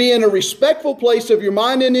you to be in a respectful place of your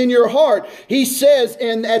mind and in your heart. He says,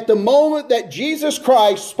 and at the moment that Jesus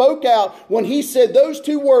Christ spoke out, when he said those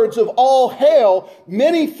two words of all hail,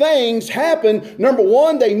 many things happened. Number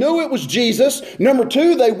one, they knew it was Jesus. Number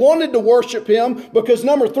two, they wanted to worship him, because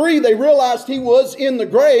number three, they realized he was in the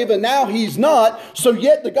grave and now he's not. So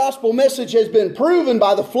yet the gospel message has been proven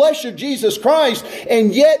by the flesh of Jesus Christ,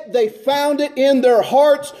 and yet they found it in their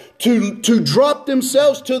hearts to drop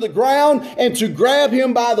themselves to the ground and to grab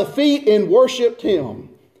him by the feet and worship him.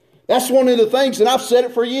 That's one of the things, and I've said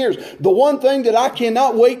it for years. The one thing that I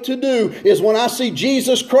cannot wait to do is when I see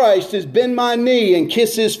Jesus Christ is bend my knee and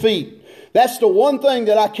kiss his feet. That's the one thing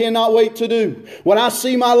that I cannot wait to do. When I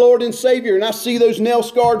see my Lord and Savior and I see those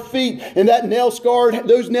nail-scarred feet and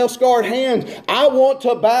those nail-scarred hands, I want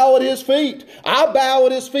to bow at his feet. I bow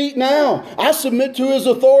at his feet now. I submit to his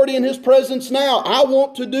authority and his presence now. I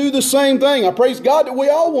want to do the same thing. I praise God that we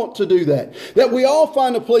all want to do that. That we all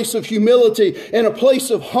find a place of humility and a place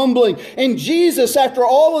of humbling. And Jesus, after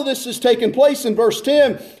all of this has taken place in verse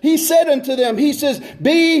 10, he said unto them, he says,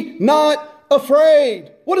 be not afraid.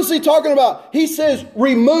 What is he talking about? He says,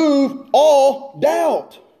 remove all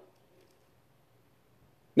doubt.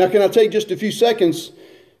 Now, can I take just a few seconds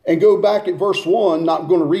and go back at verse 1? Not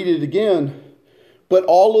going to read it again. But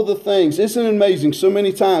all of the things, isn't it amazing? So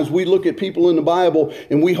many times we look at people in the Bible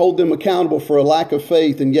and we hold them accountable for a lack of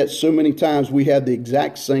faith. And yet so many times we have the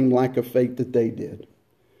exact same lack of faith that they did.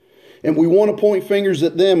 And we want to point fingers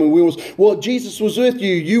at them, and we was, well, Jesus was with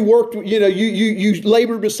you. You worked, you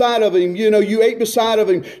labored beside of him. You ate beside of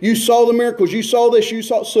him. You saw the miracles. You saw this. You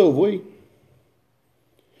saw. So have we.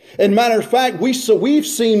 And matter of fact, we've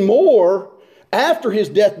seen more after his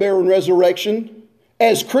death, burial, and resurrection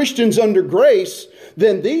as Christians under grace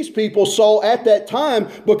than these people saw at that time,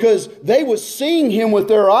 because they was seeing him with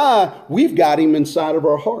their eye. We've got him inside of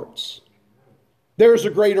our hearts. There's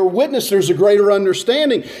a greater witness. There's a greater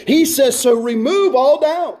understanding. He says, so remove all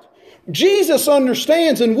doubt. Jesus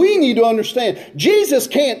understands, and we need to understand, Jesus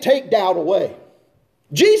can't take doubt away.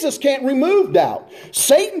 Jesus can't remove doubt.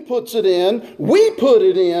 Satan puts it in. We put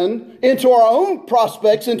it into our own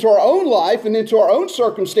prospects, into our own life, and into our own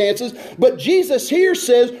circumstances. But Jesus here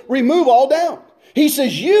says, remove all doubt. He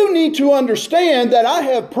says, you need to understand that I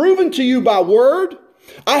have proven to you by word,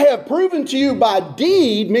 I have proven to you by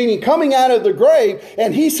deed, meaning coming out of the grave.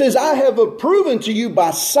 And he says, I have proven to you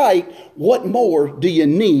by sight. What more do you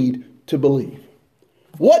need to believe?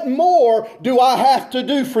 What more do I have to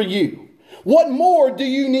do for you? What more do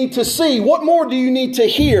you need to see? What more do you need to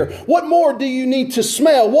hear? What more do you need to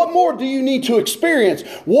smell? What more do you need to experience?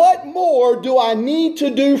 What more do I need to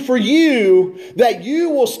do for you that you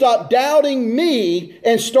will stop doubting me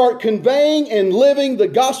and start conveying and living the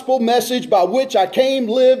gospel message by which I came,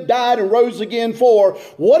 lived, died, and rose again for?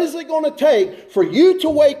 What is it going to take for you to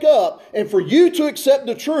wake up and for you to accept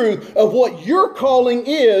the truth of what your calling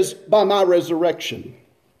is by my resurrection?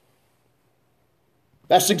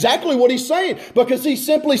 That's exactly what he's saying, because he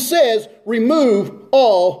simply says, remove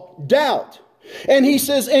all doubt. And he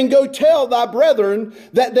says, and go tell thy brethren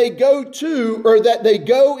that they go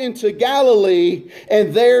into Galilee,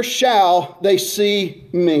 and there shall they see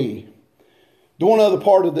me. The one other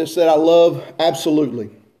part of this that I love absolutely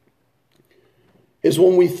is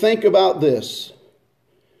when we think about this,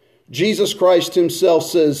 Jesus Christ himself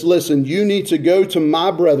says, listen, you need to go to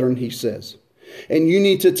my brethren, he says. And you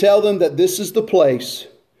need to tell them that this is the place.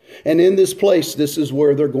 And in this place, this is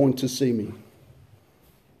where they're going to see me.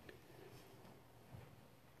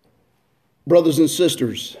 Brothers and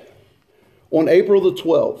sisters, on April the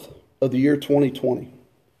 12th of the year 2020,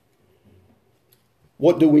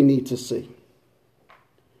 what do we need to see?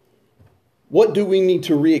 What do we need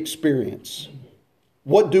to re-experience?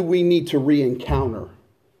 What do we need to re-encounter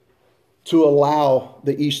to allow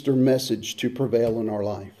the Easter message to prevail in our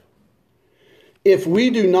life? If we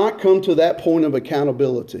do not come to that point of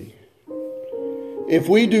accountability, if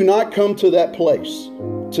we do not come to that place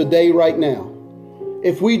today, right now,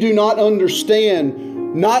 if we do not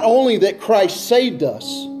understand not only that Christ saved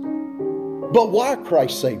us, but why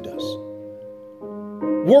Christ saved us,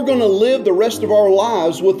 we're going to live the rest of our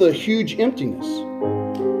lives with a huge emptiness.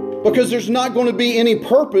 Because there's not going to be any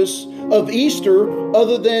purpose of Easter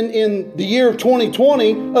other than in the year of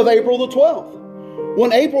 2020 of April the 12th.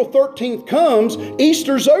 When April 13th comes,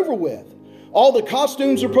 Easter's over with. All the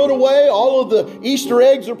costumes are put away. All of the Easter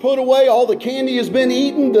eggs are put away. All the candy has been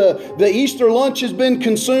eaten. The Easter lunch has been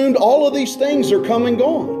consumed. All of these things are come and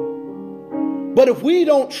gone. But if we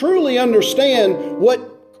don't truly understand what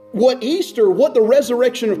Easter, what the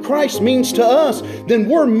resurrection of Christ means to us, then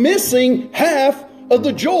we're missing half of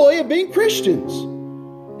the joy of being Christians.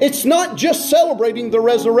 It's not just celebrating the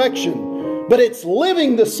resurrection, but it's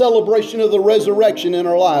living the celebration of the resurrection in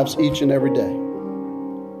our lives each and every day.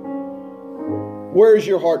 Where is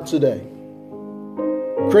your heart today?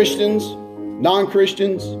 Christians,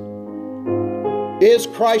 non-Christians? Is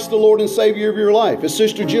Christ the Lord and Savior of your life? As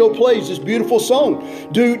Sister Jill plays this beautiful song,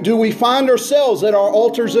 do we find ourselves at our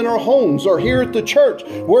altars in our homes or here at the church?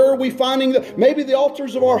 Where are we finding maybe the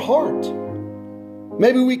altars of our heart?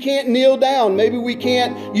 Maybe we can't kneel down. Maybe we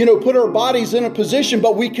can't, put our bodies in a position,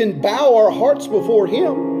 but we can bow our hearts before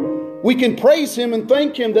Him. We can praise Him and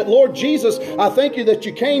thank Him that, Lord Jesus, I thank You that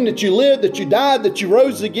You came, that You lived, that You died, that You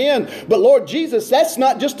rose again. But Lord Jesus, that's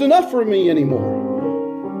not just enough for me anymore.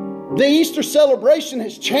 The Easter celebration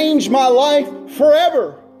has changed my life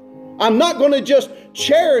forever. I'm not going to just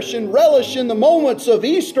cherish and relish in the moments of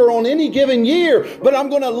Easter on any given year, but I'm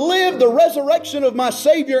going to live the resurrection of my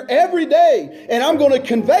Savior every day, and I'm going to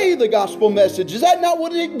convey the gospel message. Is that not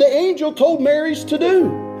what the angel told Marys to do?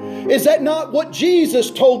 Is that not what Jesus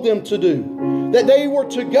told them to do? That they were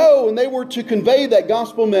to go and they were to convey that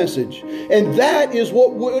gospel message. And that is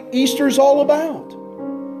what Easter is all about.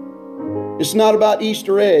 It's not about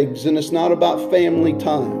Easter eggs, and it's not about family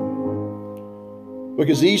time.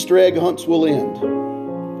 Because the Easter egg hunts will end.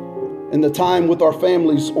 And the time with our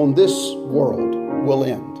families on this world will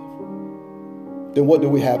end. Then what do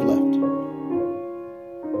we have left?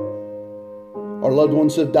 Our loved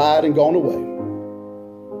ones have died and gone away.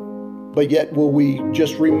 But yet will we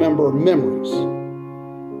just remember memories?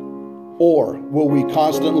 Or will we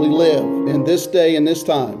constantly live in this day and this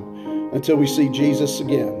time until we see Jesus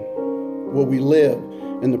again? Will we live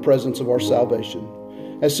in the presence of our salvation?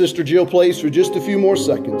 As Sister Jill plays for just a few more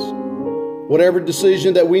seconds, whatever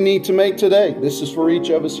decision that we need to make today, this is for each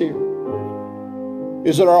of us here.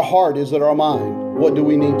 Is it our heart? Is it our mind? What do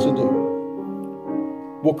we need to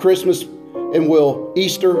do? Will Christmas and will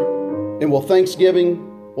Easter and will Thanksgiving,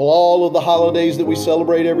 will all of the holidays that we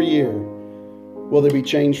celebrate every year, will they be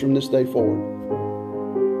changed from this day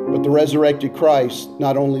forward? But the resurrected Christ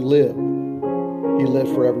not only lived, He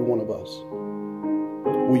lived for every one of us.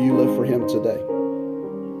 Will you live for Him today?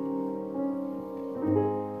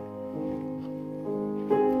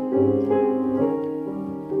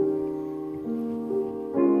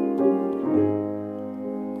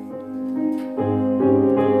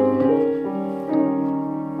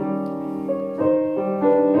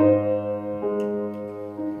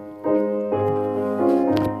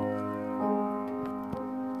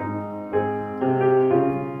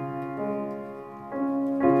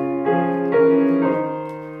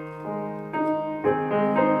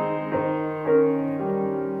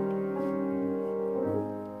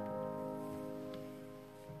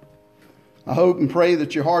 I hope and pray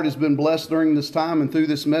that your heart has been blessed during this time and through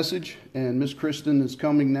this message. And Miss Kristen is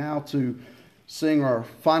coming now to sing our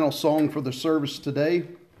final song for the service today.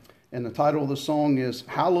 And the title of the song is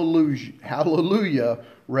Hallelujah, Hallelujah,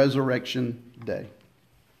 Resurrection Day.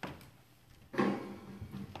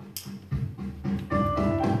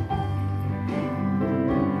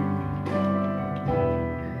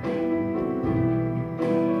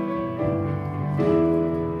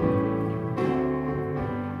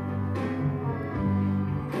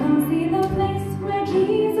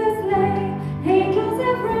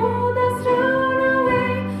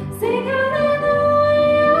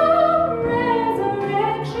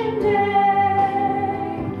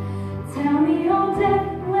 Tell me all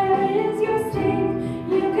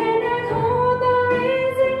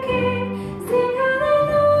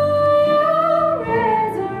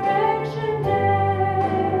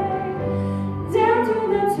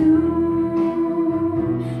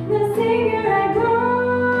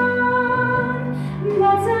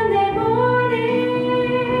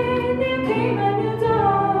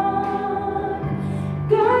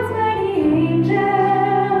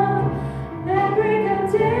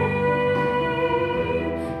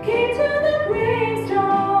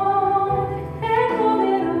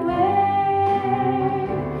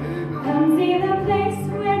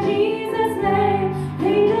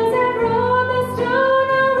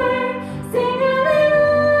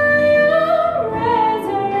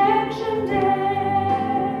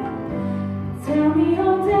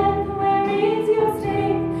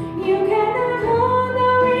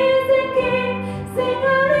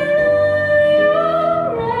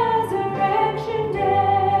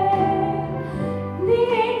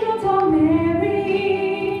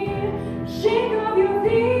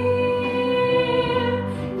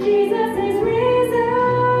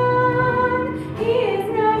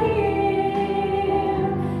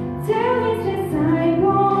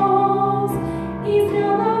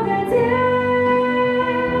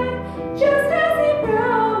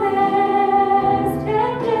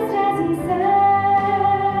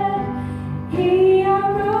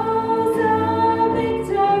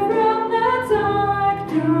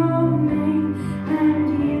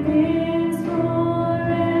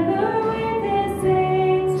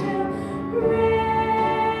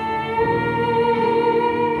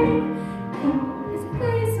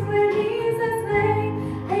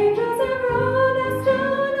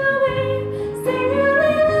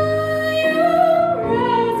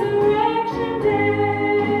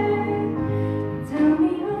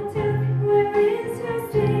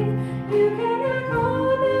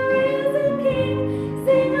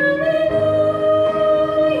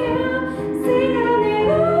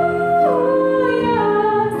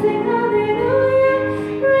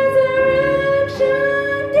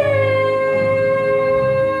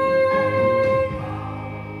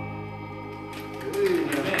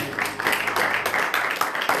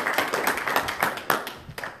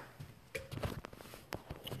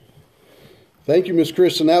Thank you, Miss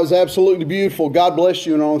Kristen. That was absolutely beautiful. God bless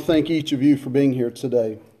you, and I want to thank each of you for being here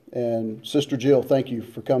today. And Sister Jill, thank you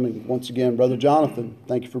for coming once again. Brother Jonathan,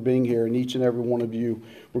 thank you for being here, and each and every one of you.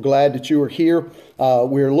 We're glad that you are here.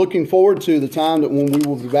 We're looking forward to the time that when we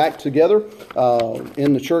will be back together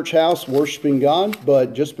in the church house worshiping God.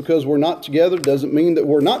 But just because we're not together doesn't mean that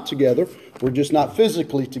we're not together. We're just not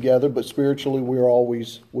physically together, but spiritually we're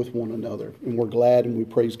always with one another. And we're glad and we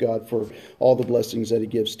praise God for all the blessings that He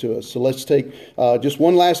gives to us. So let's take just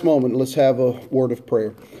one last moment and let's have a word of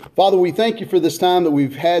prayer. Father, we thank you for this time that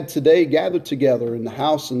we've had today gathered together in the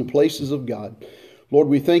house and the places of God. Lord,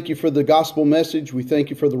 we thank you for the gospel message. We thank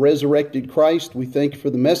you for the resurrected Christ. We thank you for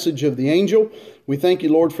the message of the angel. We thank you,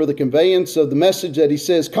 Lord, for the conveyance of the message that He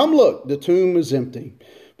says, "Come look, the tomb is empty."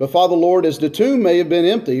 But Father, Lord, as the tomb may have been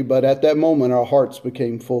empty, but at that moment our hearts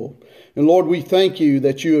became full. And Lord, we thank you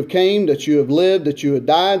that you have came, that you have lived, that you have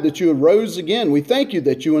died, that you have rose again. We thank you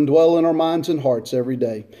that you indwell in our minds and hearts every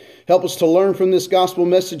day. Help us to learn from this gospel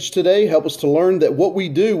message today. Help us to learn that what we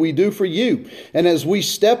do for you. And as we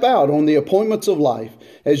step out on the appointments of life,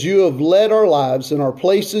 as you have led our lives and our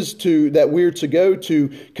places that we're to go to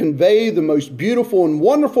convey the most beautiful and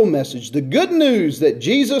wonderful message, the good news that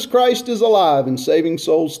Jesus Christ is alive and saving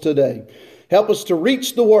souls today. Help us to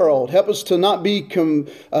reach the world. Help us to not be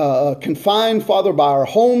confined, Father, by our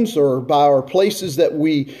homes or by our places that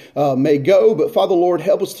we may go. But Father, Lord,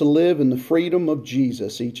 help us to live in the freedom of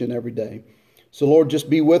Jesus each and every day. So, Lord, just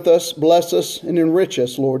be with us, bless us, and enrich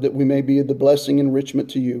us, Lord, that we may be the blessing and enrichment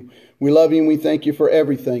to you. We love you and we thank you for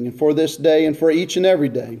everything. And for this day and for each and every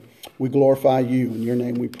day, we glorify you. In your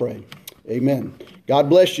name we pray. Amen. God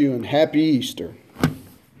bless you and happy Easter.